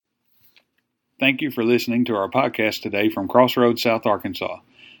Thank you for listening to our podcast today from Crossroads, South Arkansas.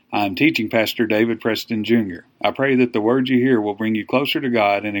 I am teaching Pastor David Preston Jr. I pray that the words you hear will bring you closer to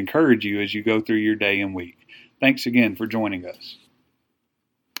God and encourage you as you go through your day and week. Thanks again for joining us.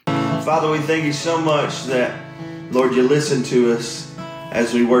 Father, we thank you so much that, Lord, you listen to us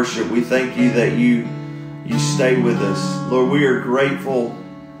as we worship. We thank you that you stay with us. Lord, we are grateful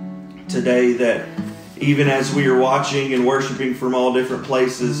today that even as we are watching and worshiping from all different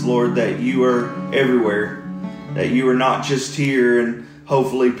places, Lord, that you are everywhere, that you are not just here, and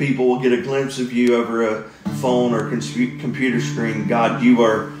hopefully people will get a glimpse of you over a phone or computer screen. God, you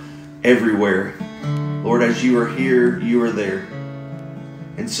are everywhere. Lord, as you are here, you are there.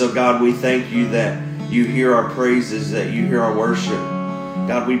 And so, God, we thank you that you hear our praises, that you hear our worship.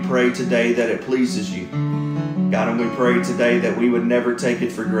 God, we pray today that it pleases you. God, and we pray today that we would never take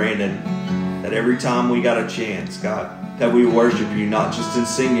it for granted, that every time we got a chance, God, that we worship you, not just in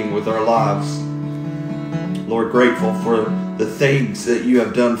singing with our lives. Lord, grateful for the things that you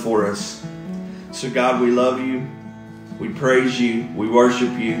have done for us. So, God, we love you. We praise you. We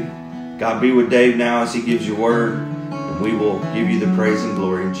worship you. God, be with Dave now as he gives you word, and we will give you the praise and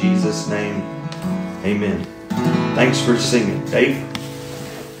glory. In Jesus' name, amen. Thanks for singing. Dave?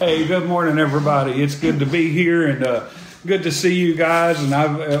 Hey, good morning, everybody. It's good to be here and good to see you guys. And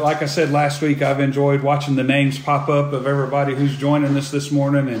I've, like I said last week, I've enjoyed watching the names pop up of everybody who's joining us this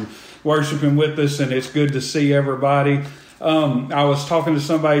morning and worshiping with us, and it's good to see everybody. I was talking to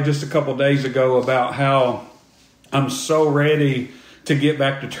somebody just a couple days ago about how I'm so ready to get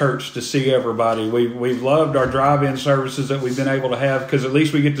back to church to see everybody. We've loved our drive-in services that we've been able to have, because at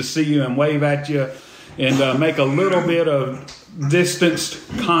least we get to see you and wave at you and make a little bit of distanced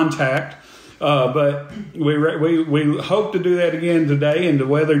contact. But we hope to do that again today, and the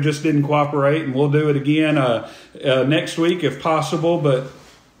weather just didn't cooperate, and we'll do it again next week if possible. But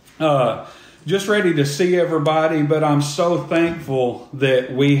just ready to see everybody. But I'm so thankful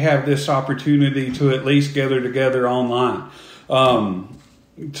that we have this opportunity to at least gather together online.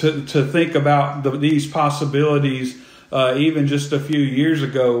 To think about these possibilities even just a few years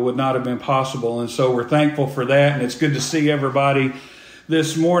ago would not have been possible. And so we're thankful for that, and it's good to see everybody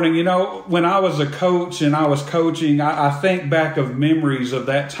this morning. You know, when I was a coach and I was coaching, I think back of memories of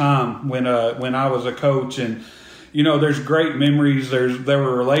that time when I was a coach, and you know, there's great memories. There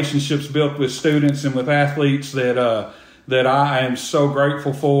were relationships built with students and with athletes that I am so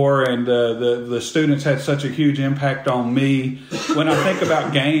grateful for, and the students had such a huge impact on me. When I think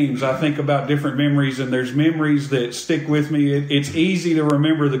about games, I think about different memories, and there's memories that stick with me. It's easy to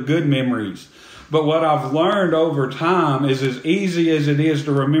remember the good memories. But what I've learned over time is, as easy as it is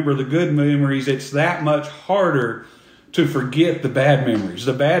to remember the good memories, it's that much harder to forget the bad memories.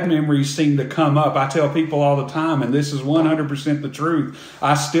 The bad memories seem to come up. I tell people all the time, and this is 100% the truth,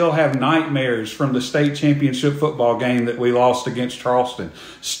 I still have nightmares from the state championship football game that we lost against Charleston.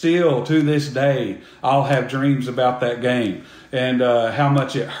 Still, to this day, I'll have dreams about that game and how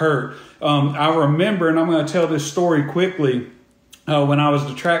much it hurt. I remember, and I'm going to tell this story quickly, when I was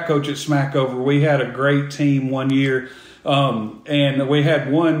the track coach at Smackover, we had a great team one year. And we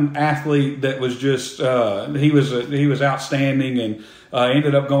had one athlete that was just, he was outstanding, and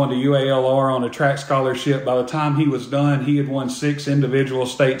ended up going to UALR on a track scholarship. By the time he was done, he had won 6 individual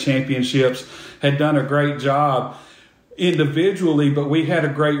state championships, had done a great job individually, but we had a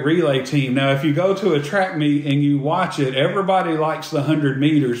great relay team. Now, if you go to a track meet and you watch it, everybody likes the 100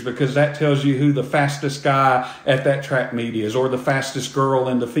 meters because that tells you who the fastest guy at that track meet is, or the fastest girl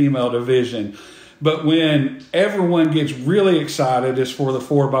in the female division. But when everyone gets really excited, it's for the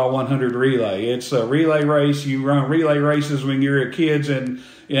 4x100 relay. It's a relay race. You run relay races when you're a kids in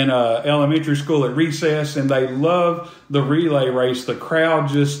elementary school at recess, and they love the relay race. The crowd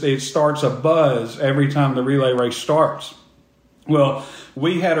it starts a buzz every time the relay race starts. Well,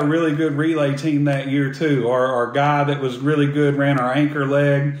 we had a really good relay team that year too. Our guy that was really good ran our anchor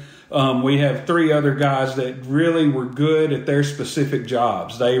leg. We have 3 other guys that really were good at their specific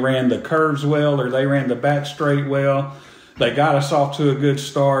jobs. They ran the curves well, or they ran the back straight well. They got us off to a good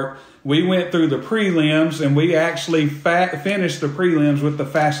start. We went through the prelims, and we actually finished the prelims with the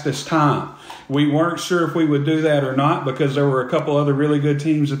fastest time. We weren't sure if we would do that or not, because there were a couple other really good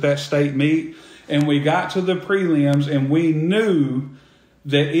teams at that state meet. And we got to the prelims, and we knew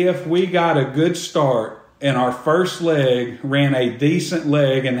that if we got a good start and our first leg ran a decent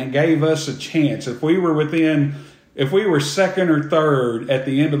leg and it gave us a chance, if we were second or third at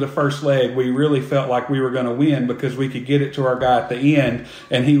the end of the first leg, we really felt like we were going to win, because we could get it to our guy at the end,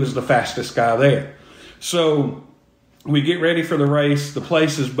 and he was the fastest guy there. So we get ready for the race. The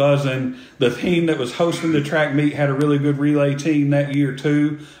place is buzzing. The team that was hosting the track meet had a really good relay team that year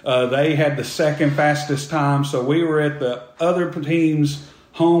too. They had the second fastest time. So we were at the other team's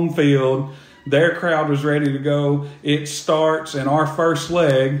home field. Their crowd was ready to go. It starts, and our first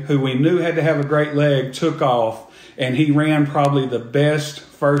leg, who we knew had to have a great leg, took off. And he ran probably the best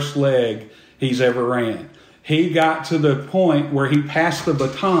first leg he's ever ran. He got to the point where he passed the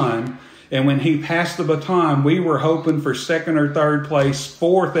baton. And when he passed the baton, we were hoping for second or third place,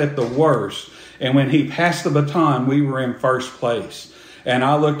 fourth at the worst. And when he passed the baton, we were in first place. And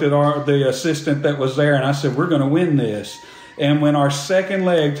I looked at the assistant that was there, and I said, we're going to win this. And when our second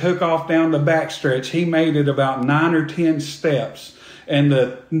leg took off down the backstretch, he made it about 9 or 10 steps. And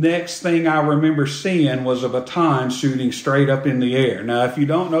the next thing I remember seeing was a baton shooting straight up in the air. Now, if you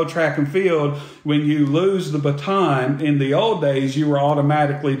don't know track and field, when you lose the baton, in the old days, you were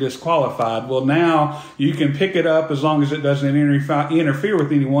automatically disqualified. Well, now you can pick it up as long as it doesn't interfere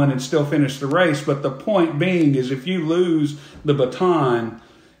with anyone and still finish the race. But the point being is if you lose the baton,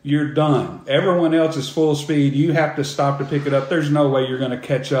 you're done. Everyone else is full speed. You have to stop to pick it up. There's no way you're going to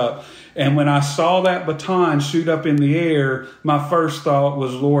catch up. And when I saw that baton shoot up in the air, my first thought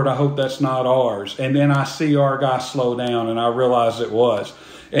was, Lord, I hope that's not ours. And then I see our guy slow down, and I realized it was.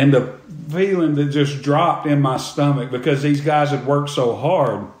 And the feeling that just dropped in my stomach, because these guys had worked so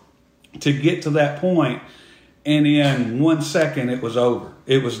hard to get to that point, and in 1 second it was over.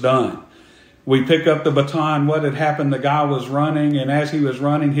 It was done. We pick up the baton. What had happened, the guy was running, and as he was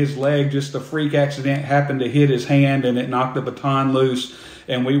running, his leg, just a freak accident, happened to hit his hand, and it knocked the baton loose.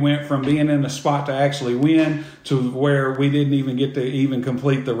 And we went from being in a spot to actually win to where we didn't even get to even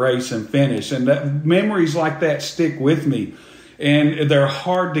complete the race and finish. And that, memories like that stick with me. And they're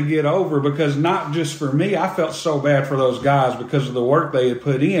hard to get over, because not just for me, I felt so bad for those guys because of the work they had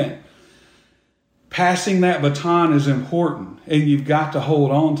put in. Passing that baton is important, and you've got to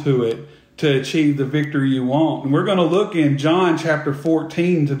hold on to it to achieve the victory you want. And we're going to look in John chapter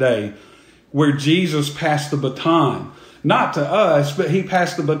 14 today, where Jesus passed the baton. Not to us, but he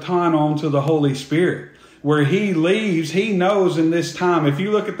passed the baton on to the Holy Spirit. Where he leaves, he knows in this time, if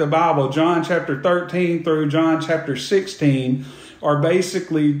you look at the Bible, John chapter 13 through John chapter 16 are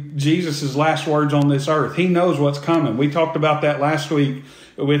basically Jesus' last words on this earth. He knows what's coming. We talked about that last week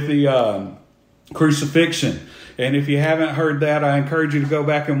with the crucifixion. And if you haven't heard that, I encourage you to go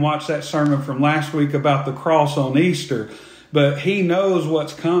back and watch that sermon from last week about the cross on Easter. But he knows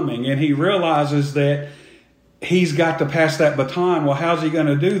what's coming, and he realizes that he's got to pass that baton. Well, how's he going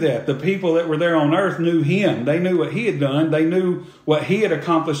to do that? The people that were there on earth knew him. They knew what he had done. They knew what he had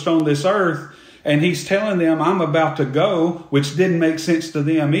accomplished on this earth. And he's telling them, I'm about to go, which didn't make sense to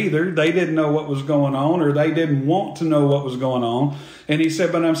them either. They didn't know what was going on, or they didn't want to know what was going on. And he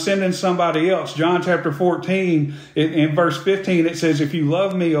said, but I'm sending somebody else. John chapter 14, in verse 15, it says, if you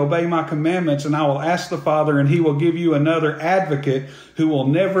love me, obey my commandments, and I will ask the Father, and he will give you another advocate who will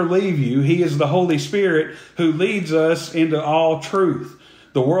never leave you. He is the Holy Spirit who leads us into all truth.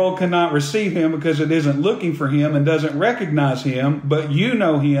 The world cannot receive him because it isn't looking for him and doesn't recognize him, but you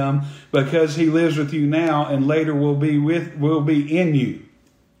know him because he lives with you now and later will be in you.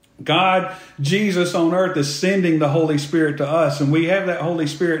 God, Jesus on earth is sending the Holy Spirit to us, and we have that Holy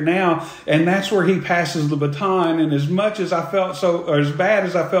Spirit now, and that's where he passes the baton. And as much as I felt or as bad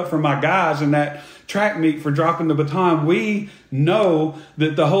as I felt for my guys in that track meet for dropping the baton, we know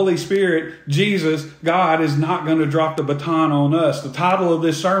that the Holy Spirit, Jesus, God, is not going to drop the baton on us. The title of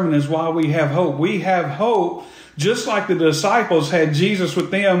this sermon is Why We Have Hope. We have hope, just like the disciples had Jesus with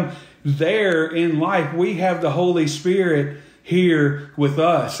them there in life. We have the Holy Spirit here with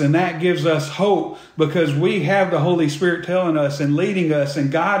us, and that gives us hope because we have the Holy Spirit telling us and leading us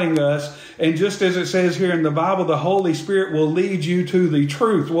and guiding us. And just as it says here in the Bible, the Holy Spirit will lead you to the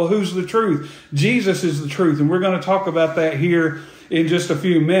truth. Well, who's the truth? Jesus is the truth, and we're going to talk about that here in just a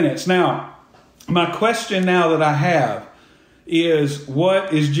few minutes. Now, my question now that I have is,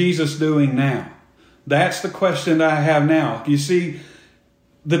 what is Jesus doing now? That's the question that I have now. You see,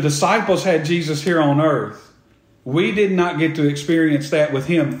 the disciples had Jesus here on earth. We did not get to experience that with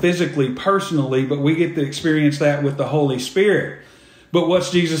him physically, personally, but we get to experience that with the Holy Spirit. But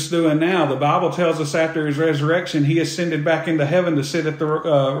what's Jesus doing now? The Bible tells us after his resurrection, he ascended back into heaven to sit at the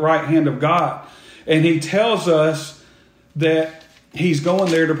right hand of God. And he tells us that he's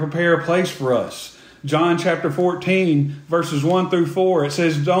going there to prepare a place for us. John chapter 14, verses 1 through 4, it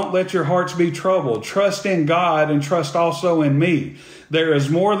says, don't let your hearts be troubled. Trust in God and trust also in me. There is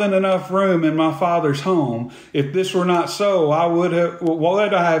more than enough room in my Father's home. If this were not so, I would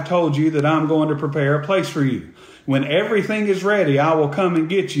have told you that I'm going to prepare a place for you. When everything is ready, I will come and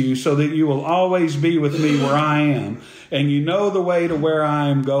get you so that you will always be with me where I am. And you know the way to where I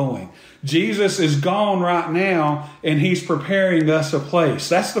am going. Jesus is gone right now, and he's preparing us a place.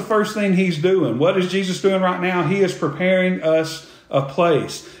 That's the first thing he's doing. What is Jesus doing right now? He is preparing us a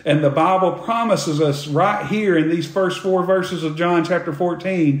place. And the Bible promises us right here in these first 4 verses of John chapter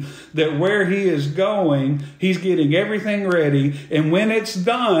 14 that where he is going, he's getting everything ready. And when it's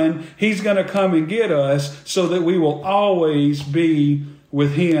done, he's going to come and get us so that we will always be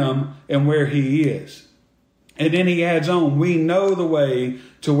with him and where he is. And then he adds on, we know the way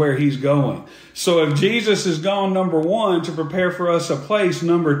to where he's going. So if Jesus is gone, number 1, to prepare for us a place,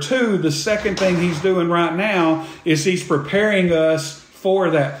 number 2, the second thing he's doing right now is he's preparing us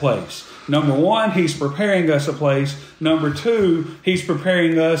for that place. Number 1, he's preparing us a place. Number 2, he's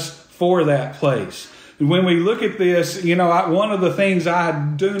preparing us for that place. When we look at this, one of the things I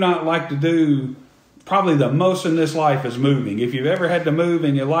do not like to do probably the most in this life is moving. If you've ever had to move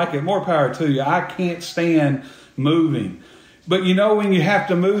and you like it, more power to you. I can't stand moving. But when you have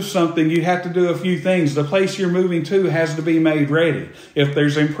to move something, you have to do a few things. The place you're moving to has to be made ready. If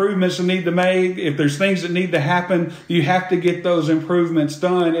there's improvements that need to make, if there's things that need to happen, you have to get those improvements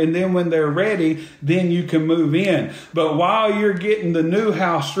done. And then when they're ready, then you can move in. But while you're getting the new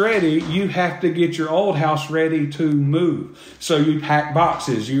house ready, you have to get your old house ready to move. So you pack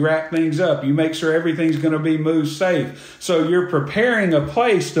boxes, you wrap things up, you make sure everything's going to be moved safe. So you're preparing a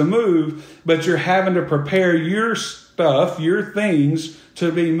place to move, but you're having to prepare your stuff, your things,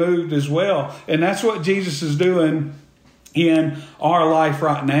 to be moved as well. And that's what Jesus is doing in our life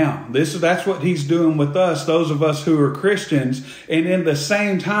right now. That's what he's doing with us, those of us who are Christians. And in the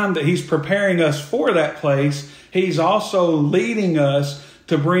same time that he's preparing us for that place, he's also leading us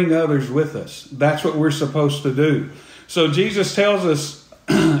to bring others with us. That's what we're supposed to do. So Jesus tells us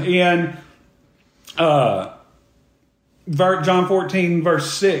in John 14,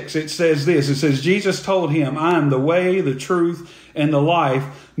 verse 6, it says this. It says, Jesus told him, I am the way, the truth, and the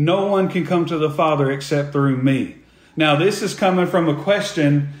life. No one can come to the Father except through me. Now, this is coming from a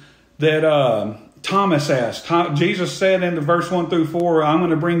question that Thomas asked. Jesus said in the verse 1 through 4, I'm going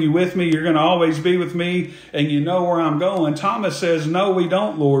to bring you with me. You're going to always be with me, and you know where I'm going. Thomas says, no, we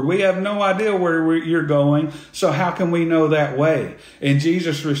don't, Lord. We have no idea where you're going, so how can we know that way? And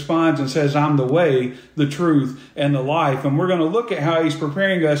Jesus responds and says, I'm the way, the truth, and the life. And we're going to look at how he's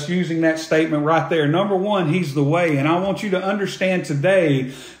preparing us using that statement right there. Number 1, he's the way. And I want you to understand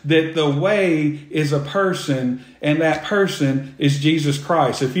today that the way is a person, and that person is Jesus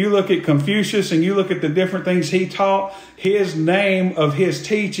Christ. If you look at Confucius and you look at the different things he taught, his name of his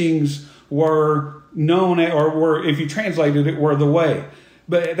teachings were known, if you translated it, were the way.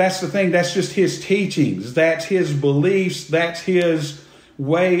 But that's the thing, that's just his teachings. That's his beliefs. That's his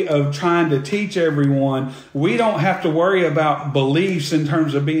way of trying to teach everyone. We don't have to worry about beliefs in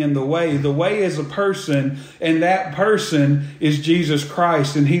terms of being the way. The way is a person, and that person is Jesus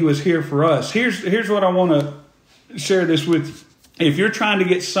Christ, and he was here for us. Here's what I want to share this with you. If you're trying to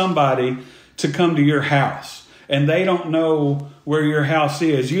get somebody to come to your house and they don't know where your house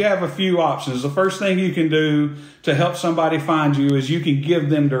is, you have a few options. The first thing you can do to help somebody find you is you can give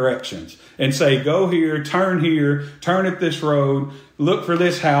them directions and say, go here, turn at this road, look for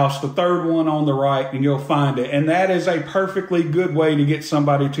this house, the third one on the right, and you'll find it. And that is a perfectly good way to get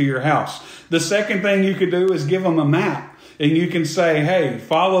somebody to your house. The second thing you could do is give them a map. And you can say, hey,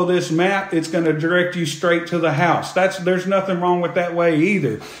 follow this map. It's going to direct you straight to the house. There's nothing wrong with that way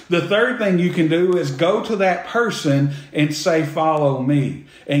either. The third thing you can do is go to that person and say, follow me.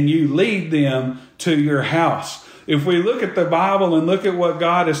 And you lead them to your house. If we look at the Bible and look at what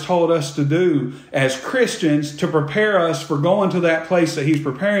God has told us to do as Christians to prepare us for going to that place that he's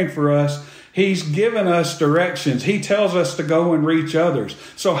preparing for us, he's given us directions. He tells us to go and reach others.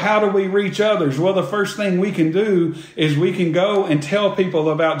 So how do we reach others? Well, the first thing we can do is we can go and tell people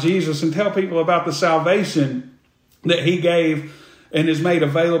about Jesus and tell people about the salvation that he gave and is made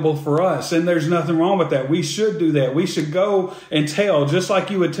available for us. And there's nothing wrong with that. We should do that. We should go and tell, just like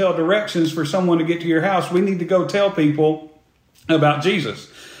you would tell directions for someone to get to your house. We need to go tell people about Jesus.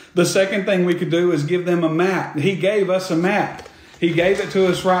 The second thing we could do is give them a map. He gave us a map. He gave it to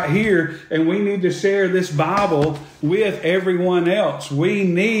us right here, and we need to share this Bible with everyone else. We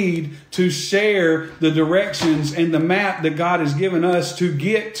need to share the directions and the map that God has given us to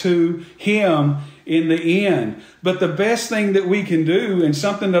get to him in the end. But the best thing that we can do, and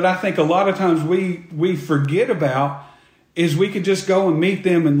something that I think a lot of times we forget about, is we could just go and meet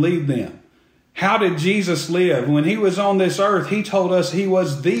them and lead them. How did Jesus live? When he was on this earth, he told us he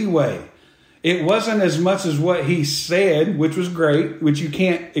was the way. It wasn't as much as what he said, which was great, which you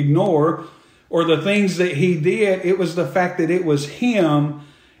can't ignore, or the things that he did. It was the fact that it was him.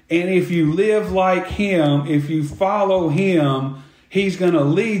 And if you live like him, if you follow him, he's going to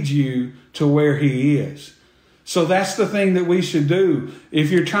lead you to where he is. So that's the thing that we should do.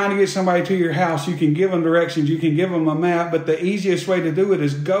 If you're trying to get somebody to your house, you can give them directions, you can give them a map, but the easiest way to do it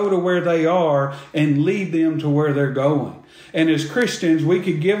is go to where they are and lead them to where they're going. And as Christians, we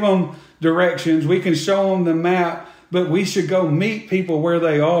could give them directions, we can show them the map, but we should go meet people where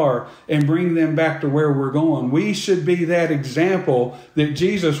they are and bring them back to where we're going. We should be that example that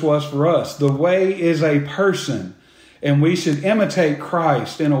Jesus was for us. The way is a person, and we should imitate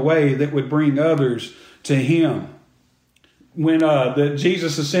Christ in a way that would bring others to him. When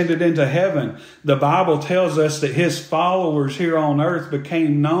Jesus ascended into heaven, the Bible tells us that his followers here on earth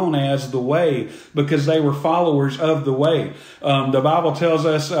became known as the Way because they were followers of the Way. The Bible tells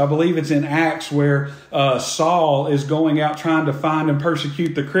us, I believe it's in Acts, where Saul is going out trying to find and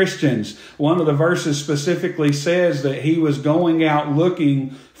persecute the Christians. One of the verses specifically says that he was going out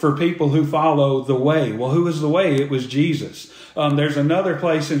looking for people who follow the Way. Well, who was the Way? It was Jesus. There's another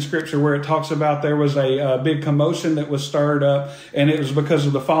place in Scripture where it talks about there was a big commotion that was stirred up, and it was because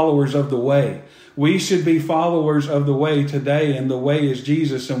of the followers of the Way. We should be followers of the Way today, and the Way is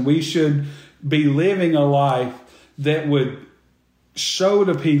Jesus, and we should be living a life that would show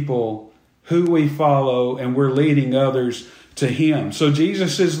to people who we follow, and we're leading others to him. So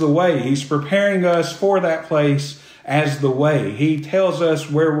Jesus is the Way. He's preparing us for that place as the Way. He tells us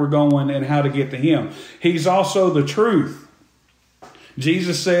where we're going and how to get to him. He's also the truth.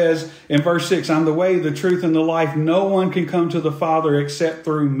 Jesus says in verse 6, I'm the way, the truth, and the life. No one can come to the Father except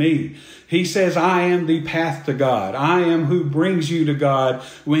through me. He says, I am the path to God. I am who brings you to God.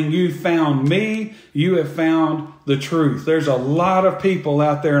 When you found me, you have found the truth. There's a lot of people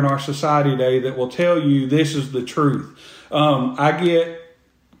out there in our society today that will tell you this is the truth. I get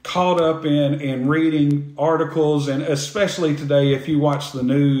caught up in reading articles, and especially today, if you watch the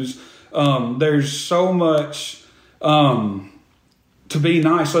news, there's so much... to be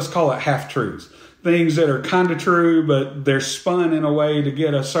nice, let's call it half-truths. Things that are kind of true, but they're spun in a way to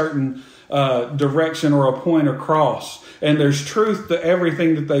get a certain direction or a point across. And there's truth to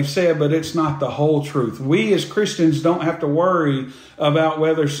everything that they've said, but it's not the whole truth. We as Christians don't have to worry about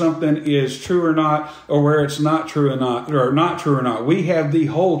whether something is true or not, or where it's not true or not. We have the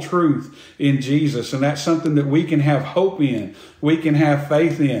whole truth in Jesus, and that's something that we can have hope in. We can have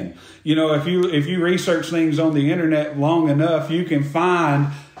faith in. You know, if you research things on the internet long enough, you can find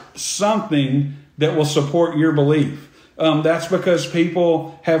something that will support your belief. That's because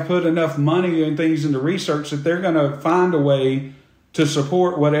people have put enough money and things into research that they're going to find a way to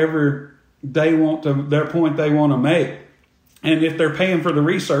support whatever they want to, their point they want to make. And if they're paying for the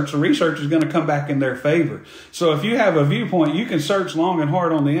research is going to come back in their favor. So if you have a viewpoint, you can search long and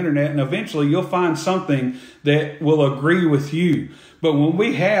hard on the internet, and eventually you'll find something that will agree with you. But when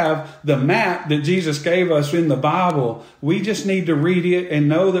we have the map that Jesus gave us in the Bible, we just need to read it and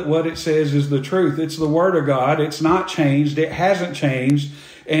know that what it says is the truth. It's the Word of God. It's not changed. It hasn't changed.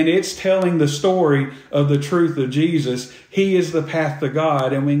 And it's telling the story of the truth of Jesus. He is the path to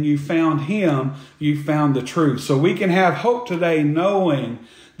God. And when you found him, you found the truth. So we can have hope today knowing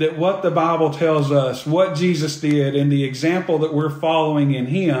that what the Bible tells us, what Jesus did, and the example that we're following in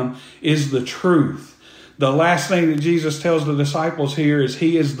him is the truth. The last thing that Jesus tells the disciples here is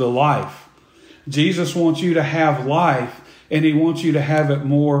he is the life. Jesus wants you to have life, and he wants you to have it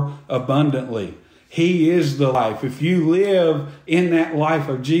more abundantly. He is the life. If you live in that life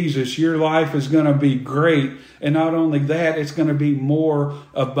of Jesus, your life is going to be great. And not only that, it's going to be more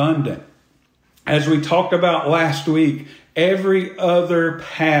abundant. As we talked about last week, every other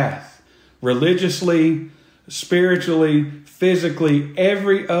path, religiously, spiritually, physically,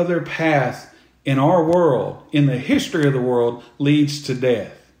 every other path in our world, in the history of the world, leads to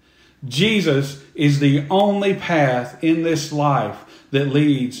death. Jesus is the only path in this life that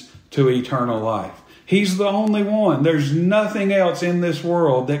leads to eternal life. He's the only one. There's nothing else in this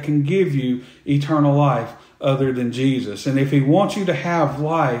world that can give you eternal life other than Jesus. And if he wants you to have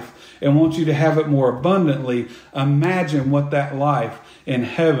life and wants you to have it more abundantly, imagine what that life in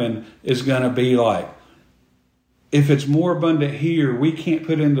heaven is going to be like. If it's more abundant here, we can't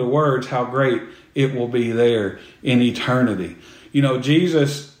put into words how great it will be there in eternity. You know,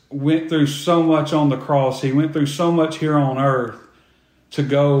 Jesus went through so much on the cross. He went through so much here on earth to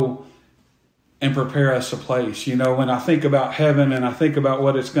go and prepare us a place. You know, when I think about heaven and I think about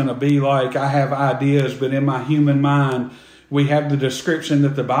what it's going to be like, I have ideas, but in my human mind, we have the description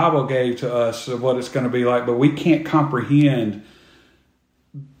that the Bible gave to us of what it's going to be like, but we can't comprehend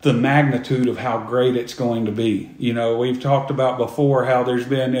the magnitude of how great it's going to be. You know, we've talked about before how there's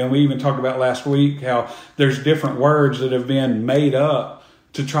been, and we even talked about last week, how there's different words that have been made up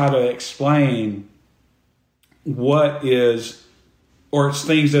to try to explain what is, or it's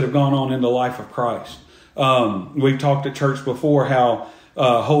things that have gone on in the life of Christ. We've talked at church before how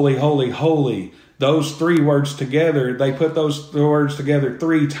holy, holy, holy, those three words together, they put those words together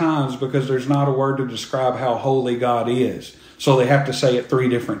 3 times because there's not a word to describe how holy God is. So they have to say it 3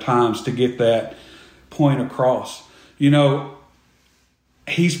 different times to get that point across. You know,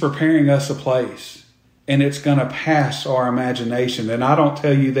 He's preparing us a place, and it's going to pass our imagination. And I don't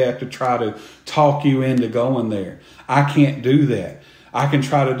tell you that to try to talk you into going there. I can't do that. I can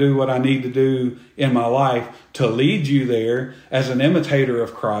try to do what I need to do in my life to lead you there as an imitator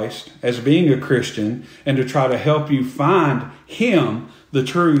of Christ, as being a Christian, and to try to help you find Him, the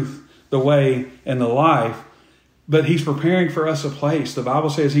truth, the way, and the life. But He's preparing for us a place. The Bible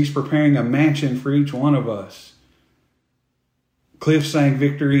says He's preparing a mansion for each one of us. Cliff sang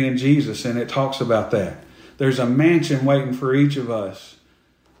Victory in Jesus, and it talks about that. There's a mansion waiting for each of us.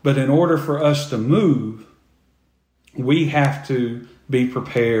 But in order for us to move, we have to be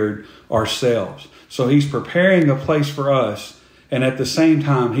prepared ourselves. So He's preparing a place for us, and at the same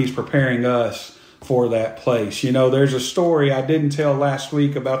time, He's preparing us for that place. You know, there's a story I didn't tell last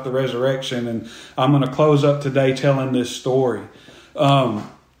week about the resurrection, and I'm going to close up today telling this story,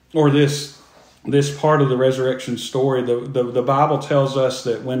 or this part of the resurrection story. The Bible tells us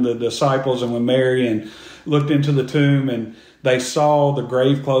that when the disciples and when Mary looked into the tomb and they saw the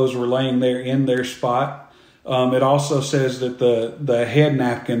grave clothes were laying there in their spot. It also says that the head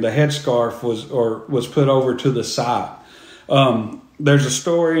napkin, the headscarf was put over to the side. There's a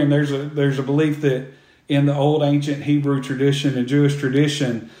story and there's a belief that in the old ancient Hebrew tradition and Jewish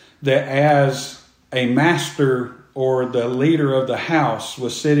tradition that as a master or the leader of the house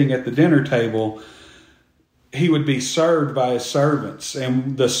was sitting at the dinner table, he would be served by his servants,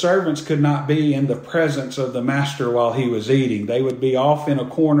 and the servants could not be in the presence of the master while he was eating. They would be off in a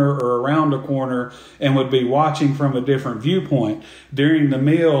corner or around a corner and would be watching from a different viewpoint. During the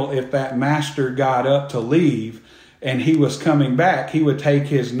meal, if that master got up to leave and he was coming back, he would take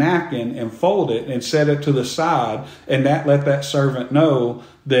his napkin and fold it and set it to the side, and that let that servant know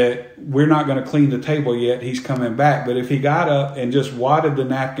that we're not going to clean the table yet, he's coming back. But if he got up and just wadded the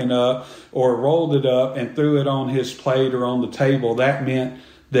napkin up or rolled it up and threw it on his plate or on the table, that meant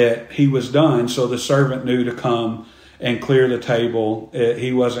that he was done. So the servant knew to come and clear the table.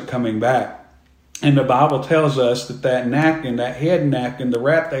 He wasn't coming back. And the Bible tells us that napkin, that head napkin, the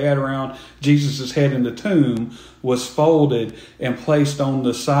wrap they had around Jesus' head in the tomb, was folded and placed on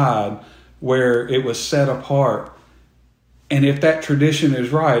the side where it was set apart. And if that tradition is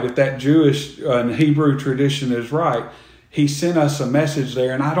right, if that Jewish and Hebrew tradition is right, He sent us a message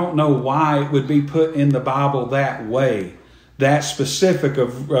there. And I don't know why it would be put in the Bible that way, that specific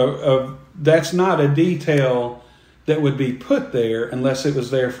of that's not a detail that would be put there unless it was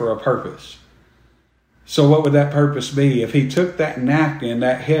there for a purpose. So what would that purpose be? If He took that napkin,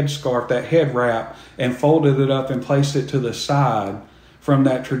 that headscarf, that head wrap, and folded it up and placed it to the side, from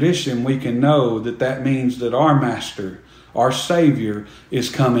that tradition, we can know that that means that our Master, our Savior, is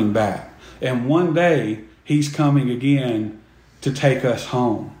coming back. And one day, He's coming again to take us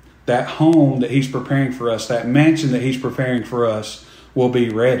home. That home that He's preparing for us, that mansion that He's preparing for us, will be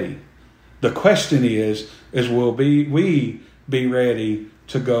ready. The question is will we be ready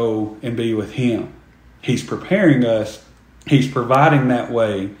to go and be with Him? He's preparing us. He's providing that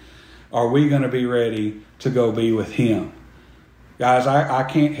way. Are we going to be ready to go be with Him? Guys, I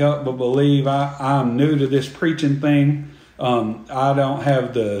can't help but believe I'm new to this preaching thing. I don't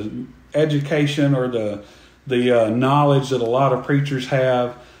have the education or the knowledge that a lot of preachers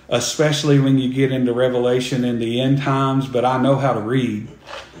have, especially when you get into Revelation in the end times. But I know how to read.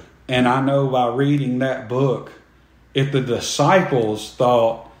 And I know by reading that book, if the disciples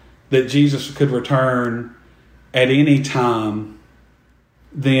thought that Jesus could return at any time,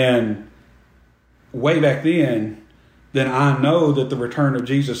 then way back then I know that the return of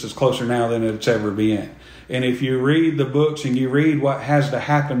Jesus is closer now than it's ever been. And if you read the books and you read what has to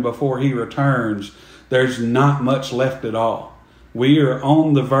happen before He returns, there's not much left at all. We are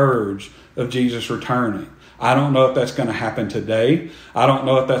on the verge of Jesus returning. I don't know if that's going to happen today. I don't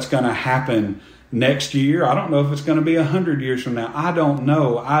know if that's going to happen next year. I don't know if it's going to be 100 years from now. I don't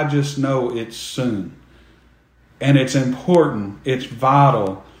know. I just know it's soon. And it's important, it's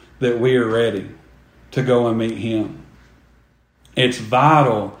vital that we are ready to go and meet Him. It's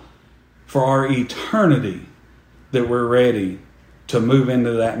vital for our eternity that we're ready to move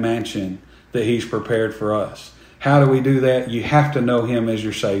into that mansion that He's prepared for us. How do we do that? You have to know Him as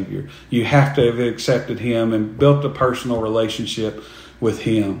your Savior. You have to have accepted Him and built a personal relationship with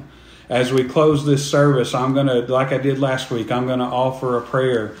Him. As we close this service, I'm going to, like I did last week, I'm going to offer a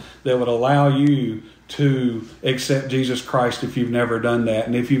prayer that would allow you to accept Jesus Christ if you've never done that.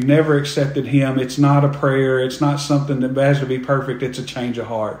 And if you've never accepted Him, it's not a prayer. It's not something that has to be perfect. It's a change of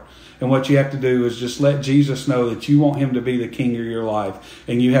heart. And what you have to do is just let Jesus know that you want Him to be the king of your life.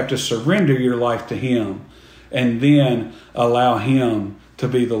 And you have to surrender your life to Him and then allow Him to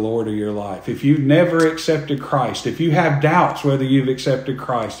be the Lord of your life. If you've never accepted Christ, if you have doubts whether you've accepted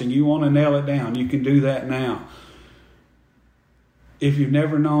Christ and you want to nail it down, you can do that now. If you've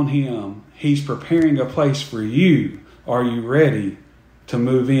never known Him, He's preparing a place for you. Are you ready to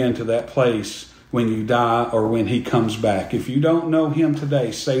move into that place when you die or when He comes back? If you don't know Him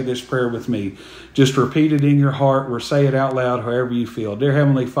today, say this prayer with me. Just repeat it in your heart or say it out loud, however you feel. Dear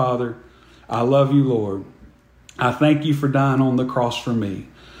Heavenly Father, I love you, Lord. I thank you for dying on the cross for me.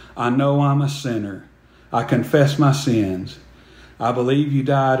 I know I'm a sinner. I confess my sins. I believe you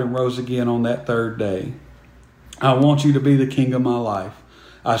died and rose again on that third day. I want you to be the king of my life.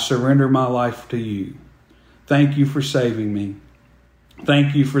 I surrender my life to you. Thank you for saving me.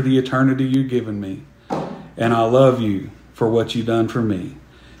 Thank you for the eternity you've given me. And I love you for what you've done for me.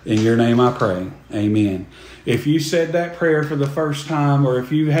 In your name I pray. Amen. If you said that prayer for the first time, or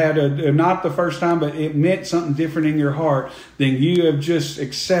if you had not the first time, but it meant something different in your heart, then you have just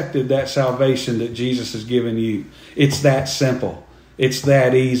accepted that salvation that Jesus has given you. It's that simple. It's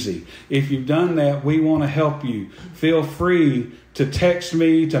that easy. If you've done that, we want to help you. Feel free to text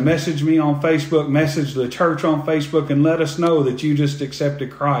me, to message me on Facebook, message the church on Facebook, and let us know that you just accepted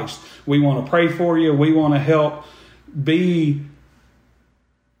Christ. We want to pray for you. We want to help be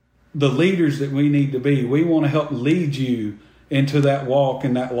the leaders that we need to be. We want to help lead you into that walk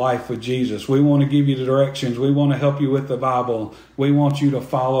and that life with Jesus. We want to give you the directions. We want to help you with the Bible. We want you to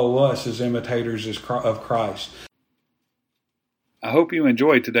follow us as imitators of Christ. I hope you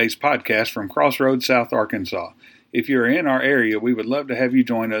enjoyed today's podcast from Crossroads, South Arkansas. If you're in our area, we would love to have you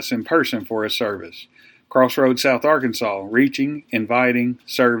join us in person for a service. Crossroads, South Arkansas, reaching, inviting,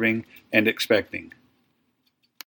 serving, and expecting.